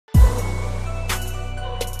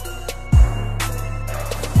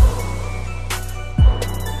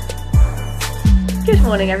Good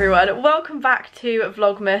morning everyone, welcome back to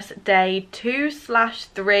Vlogmas day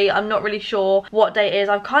 2/3. I'm not really sure what day it is.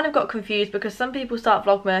 I've kind of got confused because some people start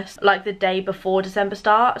Vlogmas like the day before December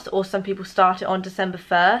starts, or some people start it on December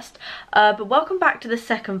 1st. But welcome back to the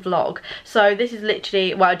second vlog. So this is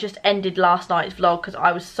literally, well, I just ended last night's vlog because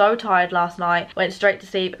I was so tired last night. Went straight to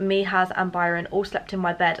sleep. Me, Haz and Byron all slept in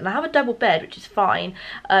my bed, and I have a double bed, which is fine.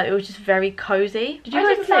 It was just very cozy. Did you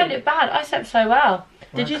I didn't find it bad. I slept so well.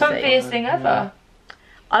 Did you? Comfiest thing ever.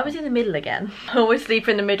 I was in the middle again. I always sleep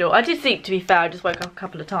in the middle. I did sleep, to be fair. I just woke up a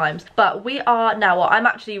couple of times. But we are now, well, I'm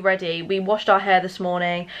actually ready. We washed our hair this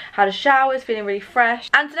morning, had a shower, feeling really fresh.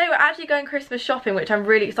 And today we're actually going Christmas shopping, which I'm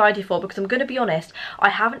really excited for because I'm going to be honest, I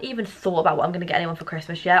haven't even thought about what I'm going to get anyone for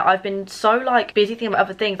Christmas yet. I've been so like busy thinking about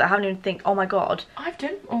other things that I haven't even think, oh my god. I've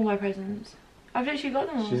done all my presents. I've literally got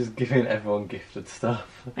them all. She's giving everyone gifted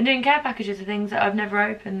stuff. I'm doing care packages of things that I've never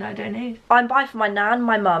opened that I don't need. I'm buying for my nan,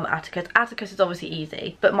 my mum, Atticus. Atticus is obviously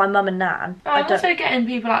easy, but my mum and nan. I'm also getting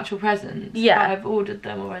people actual presents. Yeah. I've ordered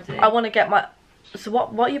them already. I want to get my... So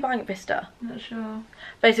what are you buying at Vista? I'm not sure.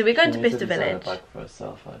 Basically, we're going to She needs Vista design a Village. bag for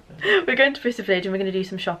herself, I think. We're going to Vista Village and we're going to do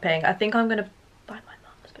some shopping. I think I'm going to buy my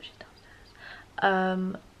mum's, but she's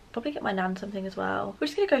downstairs. Probably get my nan something as well. We're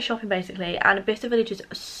just gonna go shopping basically, and Vista Village is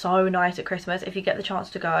so nice at Christmas. If you get the chance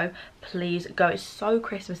to go, please go. It's so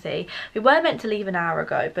Christmassy. We were meant to leave an hour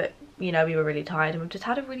ago, but you know, we were really tired and we've just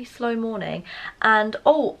had a really slow morning. And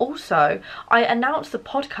oh, also I announced the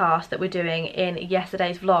podcast that we're doing in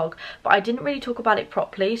yesterday's vlog, but I didn't really talk about it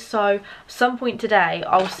properly. So some point today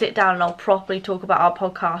I'll sit down and I'll properly talk about our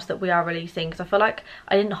podcast that we are releasing, because I feel like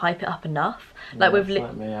I didn't hype it up enough. Like no, we've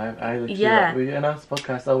like me. I literally, yeah, like, we announced the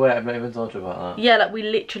podcast. Oh wait, I've not even told you about that. Yeah, like we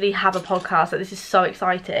literally have a podcast. Like this is so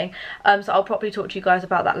exciting. So I'll probably talk to you guys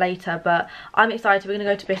about that later, but I'm excited. We're gonna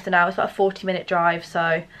go to Bicester now. It's about a 40-minute drive,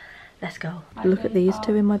 so let's go. Hi, look at these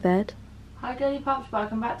two in my bed. Hi Girly Pops,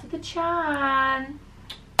 welcome back to the Chan.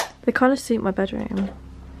 They kind of suit my bedroom.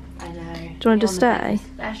 I know. Do you want to just stay?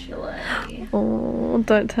 Especially. Oh,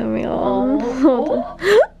 don't turn me on. Oh.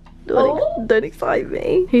 Don't excite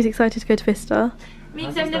me. Who's excited to go to Vista?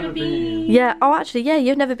 Means I've never been. Yeah, oh actually, yeah,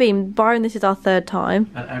 you've never been. Byron, this is our third time.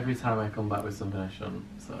 And every time I come back with something I shouldn't,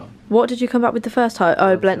 so. What did you come back with the first time?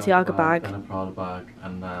 Oh, Balenciaga bag. Then a Prada bag,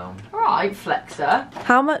 and now. Right, flexer.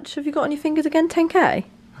 How much have you got on your fingers again? 10k?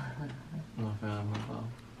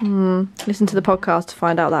 Listen to the podcast to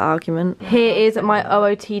find out that argument. Here is my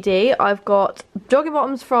OOTD. I've got jogging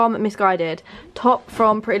bottoms from Misguided, top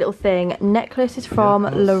from Pretty Little Thing, necklace is from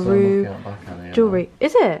LaRue Jewelry.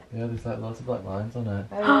 Is it? Yeah, there's like lots of black lines on it.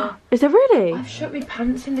 Is there really? I've shut my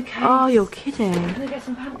pants in the case. Oh, you're kidding. Can I get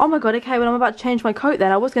some pants? Oh my god, okay, well I'm about to change my coat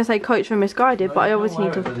then. I was going to say coats from Misguided, but I obviously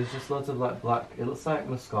need to... But there's just lots of like black, it looks like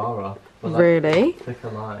mascara. But, like, really? Thicker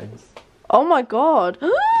lines. Oh my god.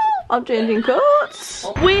 I'm changing coats.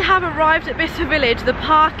 We have arrived at Vista Village. The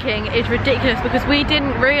parking is ridiculous because we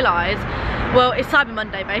didn't realise, well, it's Cyber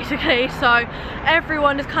Monday basically, so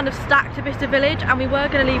everyone is kind of stacked to Vista Village, and we were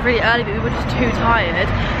going to leave really early but we were just too tired.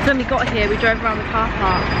 So when we got here we drove around the car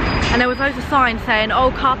park and there was loads of signs saying, oh,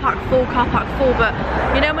 car park full, but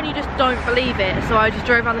you know when you just don't believe it, so I just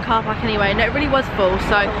drove around the car park anyway and it really was full.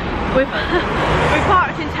 So we've we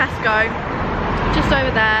parked in Tesco just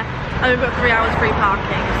over there, and we've got 3 hours free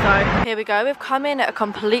parking. So here we go. We've come in at a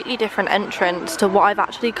completely different entrance to what I've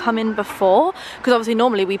actually come in before, because obviously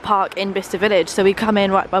normally we park in Vista Village, so we come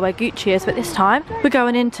in right by where Gucci is, but this time we're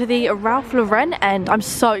going into the Ralph Lauren end. I'm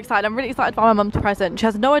so excited. I'm really excited to buy my mum's present. She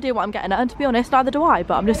has no idea what I'm getting her, and to be honest, neither do I,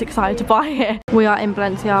 but I'm just excited to buy it. We are in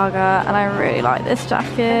Balenciaga and I really like this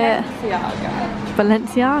jacket.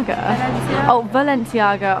 Balenciaga. Oh,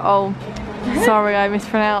 Balenciaga. Oh, sorry, I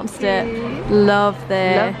mispronounced it. Love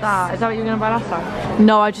this. Love that. Is that what you were going to buy last time?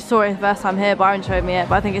 No, I just saw it the first time here. Byron showed me it,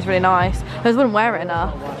 but I think it's really nice. I just wouldn't wear it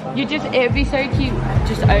enough. It would be so cute,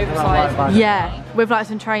 just oversized. Yeah, with like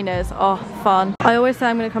some trainers. Oh, fun. I always say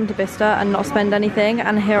I'm going to come to Vista and not spend anything,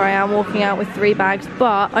 and here I am walking out with 3 bags,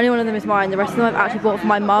 but only one of them is mine. The rest of them I've actually bought for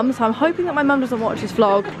my mum, so I'm hoping that my mum doesn't watch this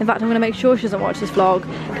vlog. In fact, I'm going to make sure she doesn't watch this vlog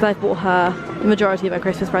because I've bought her the majority of her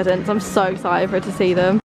Christmas presents. I'm so excited for her to see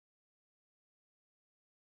them.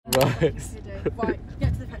 Right. Right,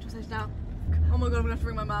 get to the petrol station now. Oh my god, I'm gonna have to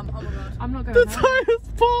ring my mum. Oh my god. I'm not going The home. tire's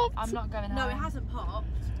popped! I'm not going home. No, it hasn't popped.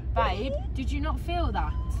 Babe, did you not feel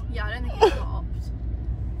that? Yeah, I don't think it popped.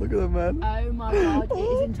 Look at the man. Oh my god, it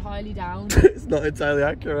is entirely down. It's not entirely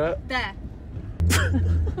accurate. There.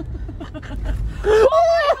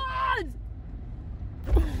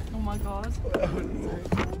 Oh my god.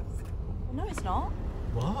 No, it's not.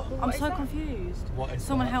 What? I'm so confused. What is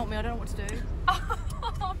Someone that? help me, I don't know what to do.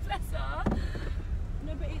 Oh, bless her.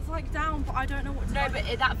 No, but it's like down, but I don't know what to do. No, but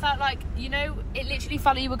that felt like, you know, it literally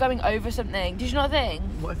felt like you were going over something. Did you not think?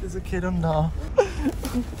 What if there's a kid under?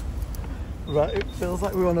 Right, it feels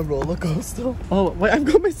like we're on a roller coaster. Oh, wait, I've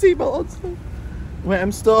got my seatbelt on. Wait,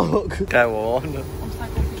 I'm stuck. Go on.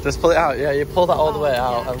 Just pull it out. Yeah, you pull that all the way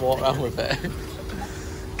out and walk around with it.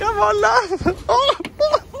 Come on, love. Oh,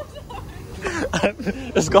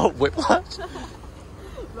 it's got whiplash.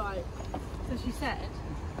 Right. So she said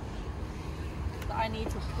that I need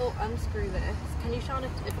to unscrew this. Can you show me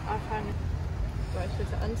if I find it? Right, so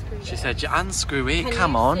to unscrew this. She said, you unscrew it. Can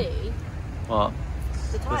Come you on. See what?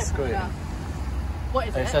 The tyre screen. What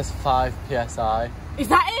is it? It says 5 psi. Is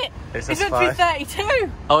that it? It says it's meant to be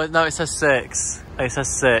 32. Oh no, it says 6. It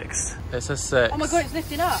says 6. It says 6. Oh my god, it's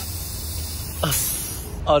lifting up.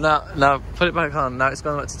 Oh, now put it back on. Now it's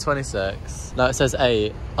going up to 26. Now it says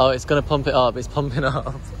 8. Oh, it's going to pump it up. It's pumping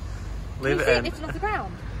up. Leave it in. It's off the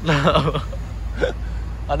ground. No.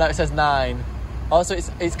 Oh, now it says 9. Oh, so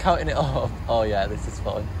it's counting it up. Oh yeah, this is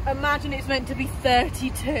fun. Imagine it's meant to be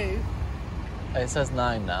 32. It says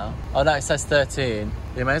 9 now. Oh no, it says 13.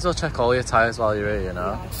 You may as well check all your tyres while you're here, you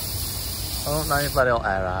know? Yeah. Oh, now you've let it all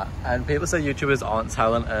air out. And people say YouTubers aren't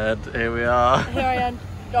talented. Here we are. Here I am.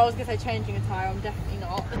 I was going to say changing a tyre, I'm definitely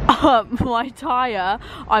not. My tyre,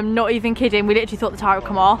 I'm not even kidding, we literally thought the tyre would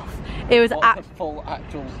come off. It was full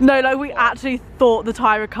actual... No, like we actually thought the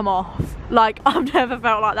tyre would come off. Like, I've never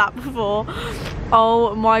felt like that before.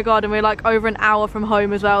 Oh my god, and we're like over an hour from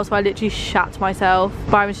home as well, so I literally shat myself.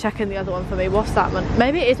 Byron's checking the other one for me. What's that one?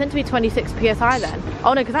 Maybe it's meant to be 26 PSI then.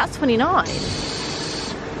 Oh no, because that's 29.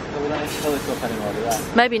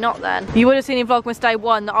 Maybe not then. You would have seen in Vlogmas Day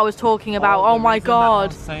 1 that I was talking about. Oh my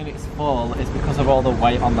god. Saying it's full is because of all the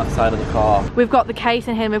weight on that side of the car. We've got the case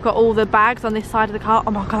in here and we've got all the bags on this side of the car.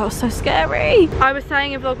 Oh my god, that was so scary. I was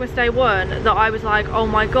saying in Vlogmas Day 1 that I was like, oh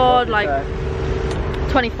my god, like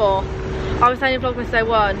 24. I was saying in Vlogmas Day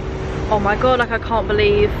 1, oh my god, like I can't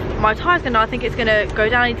believe my tyre's gonna, I think it's gonna go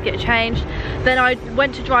down, I need to get it changed. Then I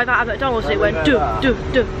went to drive out of McDonald's and it went do.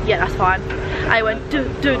 Yeah, that's fine. And it went do.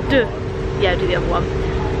 Yeah, do the other one.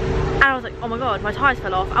 And I was like, oh my god, my tyres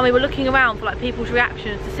fell off. And we were looking around for like people's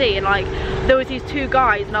reactions to see, and like there was these two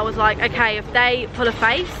guys and I was like, okay, if they pull a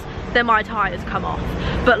face, then my tyres come off.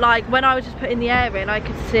 But like when I was just putting the air in, I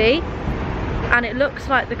could see, and it looks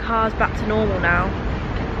like the car's back to normal now.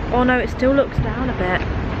 Oh no, it still looks down a bit.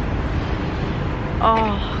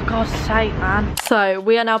 Oh, God's sake, man. So,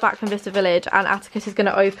 we are now back from Vista Village and Atticus is going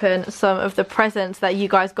to open some of the presents that you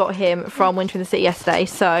guys got him from Winter in the City yesterday.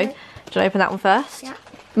 So, do you want to open that one first? Yeah.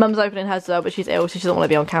 Mum's opening hers though, but she's ill, so she doesn't want to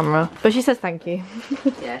be on camera. But she says thank you.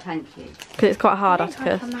 Yeah, thank you. Because it's quite hard,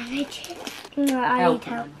 Atticus. No, I need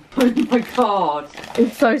help. Oh my god.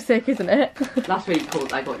 It's so sick, isn't it? That's really cool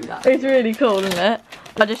that I got you that. It's really cool, isn't it?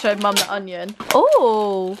 I just showed Mum the onion.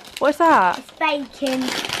 Oh, what's that? It's bacon.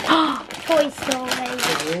 Toy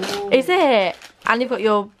Story. Is it? And you've got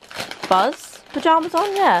your Buzz pyjamas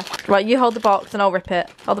on, yeah. Right, you hold the box and I'll rip it.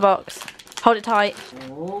 Hold the box. Hold it tight.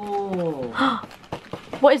 Oh.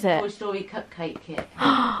 What is it? Toy Story cupcake kit.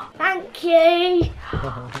 Thank you.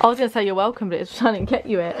 I was going to say you're welcome, but it's trying to get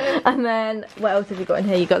you it. And then, what else have you got in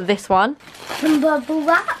here? You got this one. Some bubble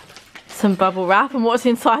wrap. Some bubble wrap. And what's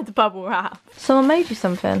inside the bubble wrap? Someone made you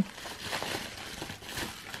something.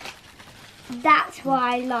 That's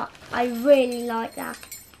why I really like that.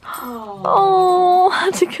 Oh,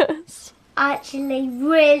 Atticus. Actually,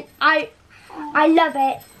 really, I love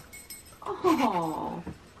it. Oh.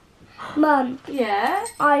 Mum. Yeah?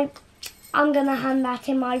 I'm gonna hand that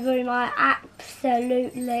in my room. I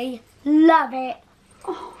absolutely love it.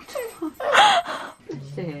 Oh,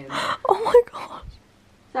 him. Oh my god.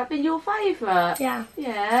 Has that been your favourite? Yeah.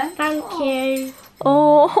 Yeah. Thank you.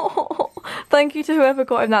 Oh, thank you to whoever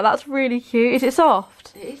got him that. That's really cute. Is it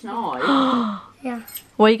soft? It is nice. Yeah.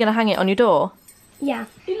 Well, are you going to hang it on your door? Yeah.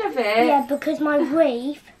 You love it? Yeah, because my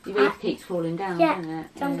wreath. Your wreath keeps falling down, Yeah. doesn't it?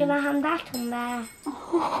 So I'm gonna hand that on there.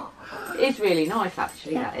 Oh, it's really nice,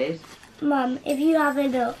 actually. Yeah. That is. Mum, if you have a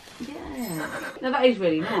look. Yeah. No, that is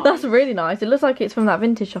really nice. That's really nice. It looks like it's from that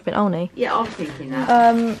vintage shop in Olney. Yeah, I was thinking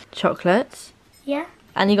that. Chocolates. Yeah.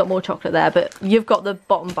 And you got more chocolate there, but you've got the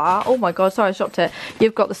bottom bar. Oh my god, sorry, I dropped it.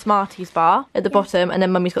 You've got the Smarties bar at the bottom, and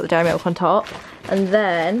then Mummy's got the Dairy Milk on top. And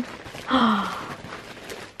then,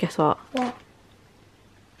 guess what? What?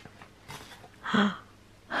 I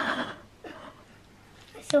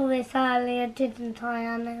saw this earlier, didn't I,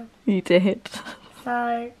 Anna? You did.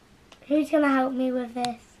 So, who's going to help me with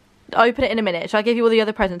this? Open it in a minute. Shall I give you all the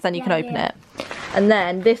other presents, then you can open it? And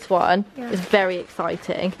then this one is very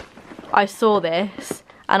exciting. I saw this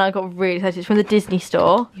and I got really excited. It's from the Disney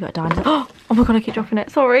store. You got a dinosaur. Oh my god, I keep dropping it.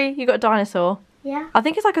 Sorry, you got a dinosaur. Yeah. I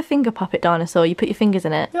think it's like a finger puppet dinosaur. You put your fingers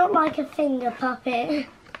in it. Not like a finger puppet.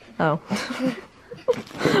 Oh.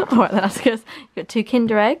 Alright then, Atticus. You've got 2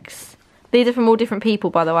 Kinder eggs. These are from all different people,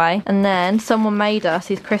 by the way. And then someone made us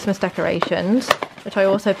these Christmas decorations, which I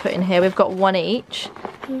also put in here. We've got 1 each.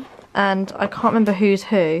 And I can't remember who's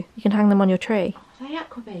who. You can hang them on your tree. Are they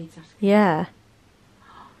aqua beads? Yeah.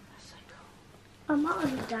 That's so cool. I might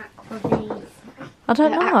have aqua beads. I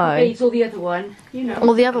don't know. Aqua beads or the other one, you know.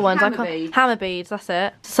 All the other ones. Hammer I can't. beads. Hammer beads, that's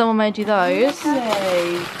it. Someone made you those.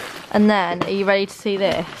 Lovely. And then, are you ready to see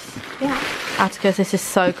this? Yeah. Atticus, this is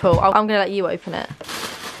so cool. I'm going to let you open it.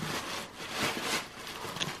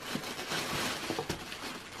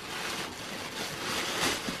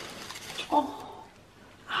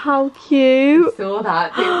 How cute. Saw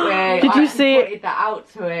that, didn't we? Did you see it? Pointed that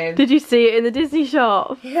out to him. Did you see it in the Disney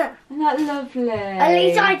shop? Yeah. Isn't that lovely? At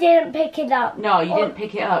least I didn't pick it up. No, you didn't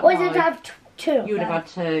pick it up. Or no. did I have 2? You would have had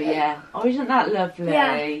 2, yeah. Oh, isn't that lovely?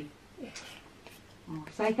 Yeah. Oh,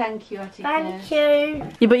 say thank you, Atticus. Thank you.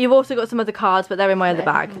 Yeah, but you've also got some other cards, but they're in my other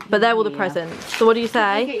bag. But they're all the Yeah. presents. So what do you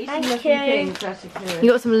say? Get you some Thank lovely you. things, Atticus. You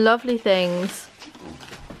got some lovely things.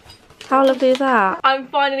 How lovely is that? I'm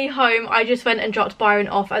finally home. I just went and dropped Byron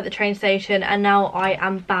off at the train station and now I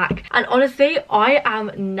am back. And honestly, I am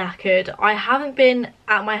knackered. I haven't been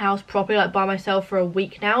at my house properly, like by myself, for a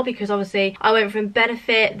week now because obviously I went from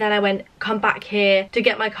Benefit, then I come back here to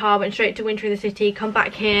get my car, went straight to Winter in the City, come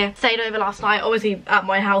back here, stayed over last night, obviously at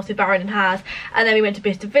my house with Byron and Haz, and then we went to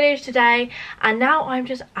Bicester Village today, and now I'm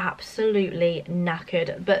just absolutely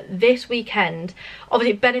knackered. But this weekend,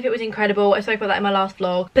 obviously Benefit was incredible. I spoke about that in my last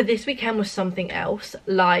vlog, but this weekend was something else.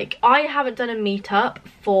 Like, I haven't done a meetup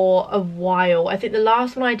for a while. I think the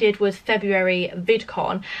last one I did was February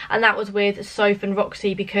VidCon, and that was with Soph and Roxy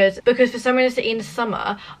because for some reason in the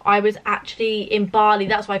summer I was actually in Bali.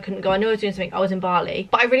 That's why I couldn't go. I knew I was doing something. I was in Bali,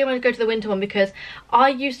 but I really wanted to go to the winter one because I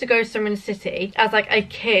used to go to Summer in the City as like a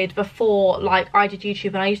kid before like I did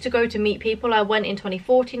YouTube, and I used to go to meet people. I went in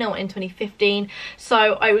 2014, I went in 2015,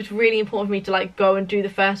 so it was really important for me to like go and do the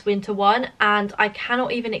first winter one, and I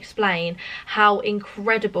cannot even explain how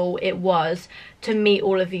incredible it was to meet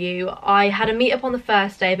all of you. I had a meetup on the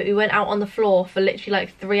first day, but we went out on the floor for literally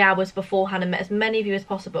like 3 hours beforehand and met as many of you as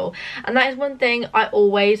possible. And that is one thing I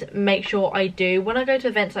always make sure I do when I go to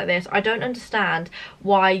events like this. I don't understand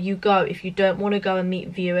why you go if you don't want to go and meet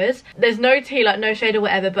viewers. There's no tea, like no shade or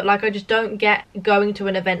whatever, but like I just don't get going to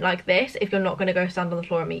an event like this if you're not going to go stand on the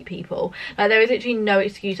floor and meet people. Like there is literally no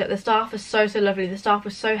excuse. Like the staff was so lovely, the staff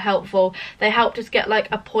was so helpful. They helped us get like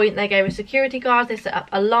a point, they gave us security guards, they set up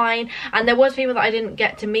a line, and there was people that I didn't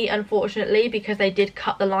get to meet unfortunately because they did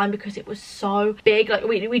cut the line because it was so big. Like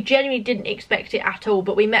we genuinely didn't expect it at all,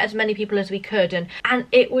 but we met as many people as we could, and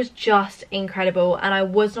it was just incredible, and I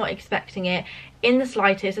was not expecting it in the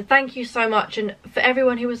slightest. So thank you so much, and for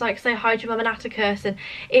everyone who was like, say hi to Mum and Atticus, and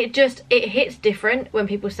it hits different when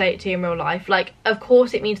people say it to you in real life. Like of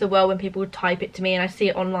course it means the world when people type it to me and I see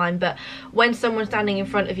it online, but when someone's standing in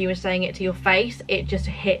front of you and saying it to your face, it just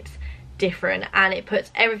hits different, and it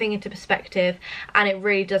puts everything into perspective, and it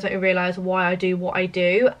really does make me realise why I do what I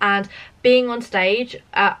do. And being on stage,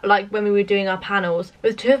 like when we were doing our panels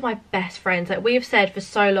with 2 of my best friends, like we've said for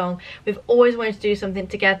so long, we've always wanted to do something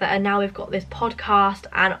together, and now we've got this podcast,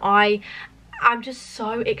 and I'm just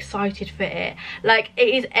so excited for it. Like it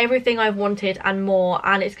is everything I've wanted and more,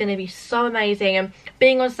 and it's going to be so amazing. And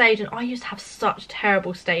being on stage, and I used to have such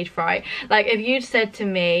terrible stage fright. Like if you'd said to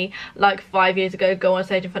me like 5 years ago, go on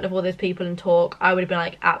stage in front of all those people and talk, I would have been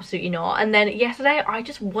like, absolutely not. And then yesterday I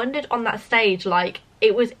just wandered on that stage like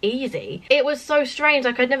it was easy. It was so strange,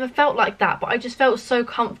 like I'd never felt like that, but I just felt so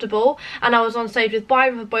comfortable. And I was on stage with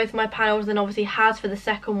Byron for both my panels, and obviously Haz for the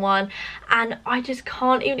second one, and I just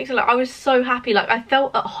can't even explain. Like I was so happy, like I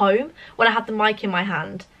felt at home when I had the mic in my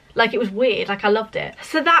hand. Like it was weird, like I loved it.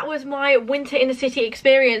 So that was my Winter in the City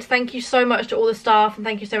experience. Thank you so much to all the staff, and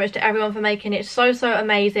thank you so much to everyone for making it so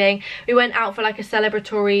amazing. We went out for like a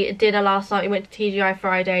celebratory dinner last night. We went to TGI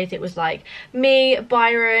Fridays. It was like me,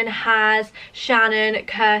 Byron, Haz, Shannon,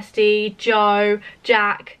 Kirsty, Joe,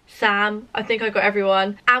 Jack, Sam, I think I got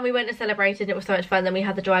everyone, and we went and celebrated, and it was so much fun. Then we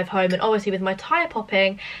had the drive home, and obviously with my tyre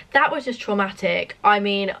popping, that was just traumatic. I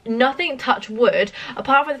mean, nothing, touch wood,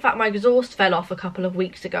 apart from the fact my exhaust fell off a couple of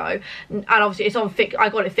weeks ago, and obviously it's on I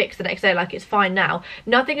got it fixed the next day, like it's fine now.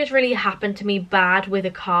 Nothing has really happened to me bad with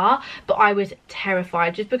a car, but I was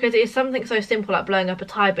terrified just because it is something so simple like blowing up a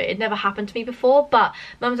tyre, but it never happened to me before. But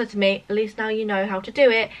Mum said to me, at least now you know how to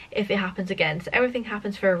do it if it happens again. So everything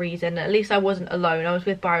happens for a reason. At least I wasn't alone. I was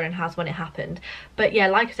with Byron Byron has when it happened. But yeah,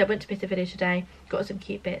 like I said, went to Bit of Village today, got some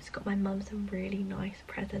cute bits, got my mum some really nice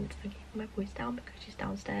presents. I'm keeping my voice down because she's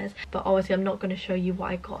downstairs, but obviously I'm not going to show you what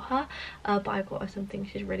I got her, but I got her something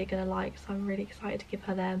she's really going to like, so I'm really excited to give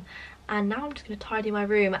her them. And now I'm just going to tidy my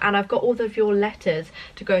room, and I've got all of your letters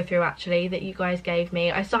to go through actually that you guys gave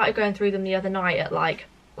me. I started going through them the other night at like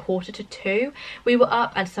 1:45. We were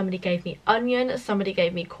up and somebody gave me onion, somebody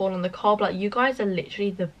gave me corn on the cob. Like, you guys are literally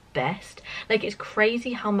the best. Like, it's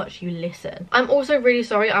crazy how much you listen. I'm also really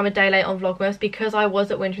sorry I'm a day late on Vlogmas because I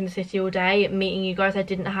was at Winter in the City all day meeting you guys. I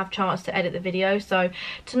didn't have chance to edit the video, so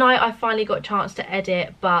tonight I finally got a chance to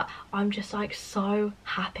edit, but I'm just like so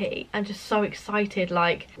happy and just so excited.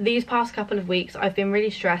 Like, these past couple of weeks I've been really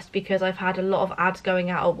stressed because I've had a lot of ads going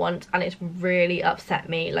out at once, and it's really upset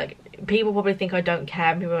me. Like, people probably think I don't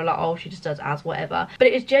care, and people are like, oh, she just does ads, whatever, but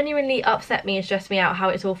it has genuinely upset me and stressed me out how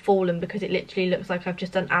it's all fallen, because it literally looks like I've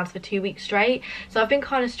just done ads for 2 weeks straight. So I've been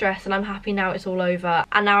kind of stressed, and I'm happy now it's all over,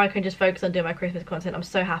 and now I can just focus on doing my Christmas content. I'm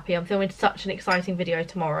so happy. I'm filming such an exciting video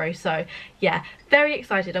tomorrow, so yeah, very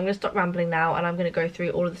excited. I'm going to stop rambling now, and I'm going to go through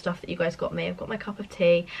all of the stuff that you guys got me. I've got my cup of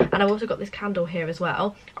tea, and I've also got this candle here as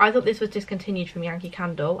well. I thought this was discontinued from Yankee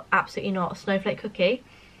Candle. Absolutely not. Snowflake cookie.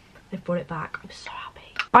 They've brought it back. I'm so happy.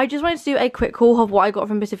 I just wanted to do a quick haul of what I got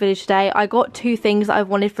from Bit of Village today. I got 2 things that I've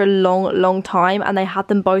wanted for a long time, and they had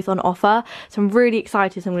them both on offer, so I'm really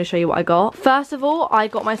excited. So I'm going to show you what I got. First of all, I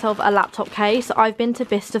got myself a laptop case. I've been to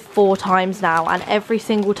Bicester 4 times now, and every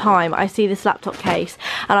single time I see this laptop case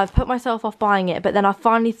and I've put myself off buying it, but then I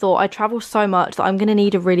finally thought I travel so much that I'm going to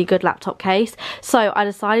need a really good laptop case, so I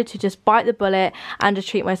decided to just bite the bullet and just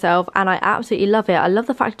treat myself, and I absolutely love it. I love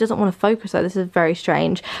the fact it doesn't want to focus though. This is very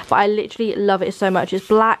strange, but I literally love it so much. It's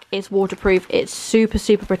black, it's waterproof, it's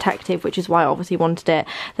super protective, which is why I obviously wanted it.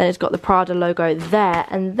 Then it's got the Prada logo there,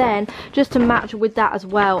 and then just to match with that as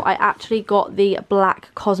well, I actually got the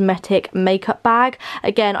black cosmetic makeup bag.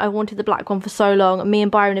 Again, I wanted the black one for so long. Me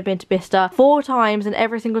and Byron have been to Bicester 4 times, and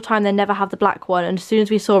every single time they never have the black one, and as soon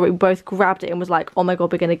as we saw it, we both grabbed it and was like, oh my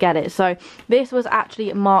god, we're gonna get it. So this was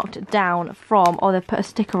actually marked down from, oh, they've put a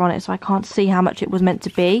sticker on it so I can't see how much it was meant to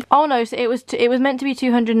be. Oh no, so it was meant to be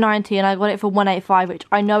 290, and I got it for 185, which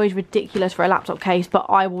I know is ridiculous for a laptop case, but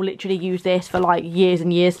I will literally use this for like years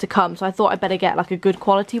and years to come, so I thought I'd better get like a good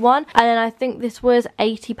quality one. And then I think this was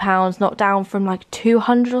 £80, knocked down from like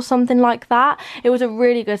 200 or something like that. It was a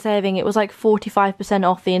really good saving. It was like 45%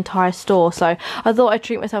 off the entire store, so I thought I'd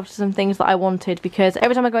treat myself to some things that I wanted, because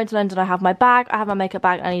every time I go into London I have my bag, I have my makeup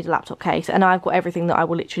bag, and I need a laptop case, and I've got everything that I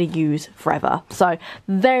will literally use forever. So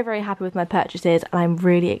very happy with my purchases, and I'm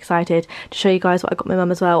really excited to show you guys what I got my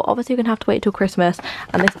mum as well. Obviously you're gonna have to wait till Christmas,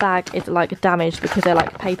 and this bag is like damaged because they're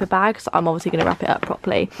like paper bags, so I'm obviously going to wrap it up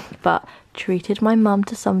properly, but treated my mum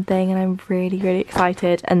to something, and I'm really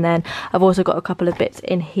excited. And then I've also got a couple of bits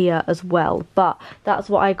in here as well, but that's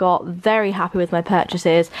what I got. Very happy with my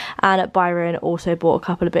purchases. And Byron also bought a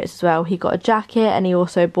couple of bits as well. He got a jacket, and he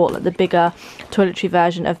also bought like the bigger toiletry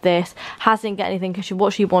version of this. Hasn't get anything because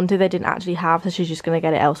what she wanted they didn't actually have, so she's just going to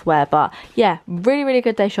get it elsewhere. But yeah, really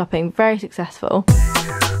good day shopping, very successful.